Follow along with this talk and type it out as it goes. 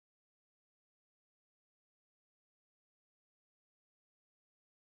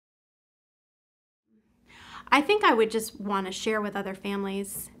I think I would just want to share with other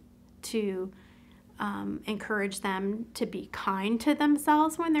families to encourage them to be kind to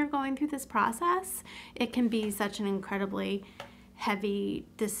themselves when they're going through this process. It can be such an incredibly heavy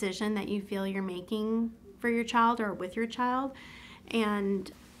decision that you feel you're making for your child or with your child,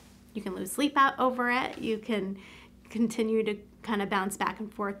 and you can lose sleep out over it. You can continue to kind of bounce back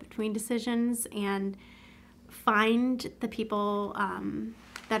and forth between decisions, and find the people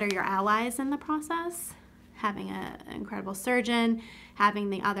that are your allies in the process. Having an incredible surgeon, having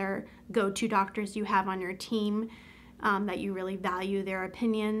the other go-to doctors you have on your team that you really value their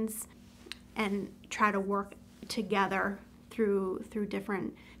opinions, and try to work together through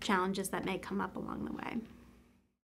different challenges that may come up along the way.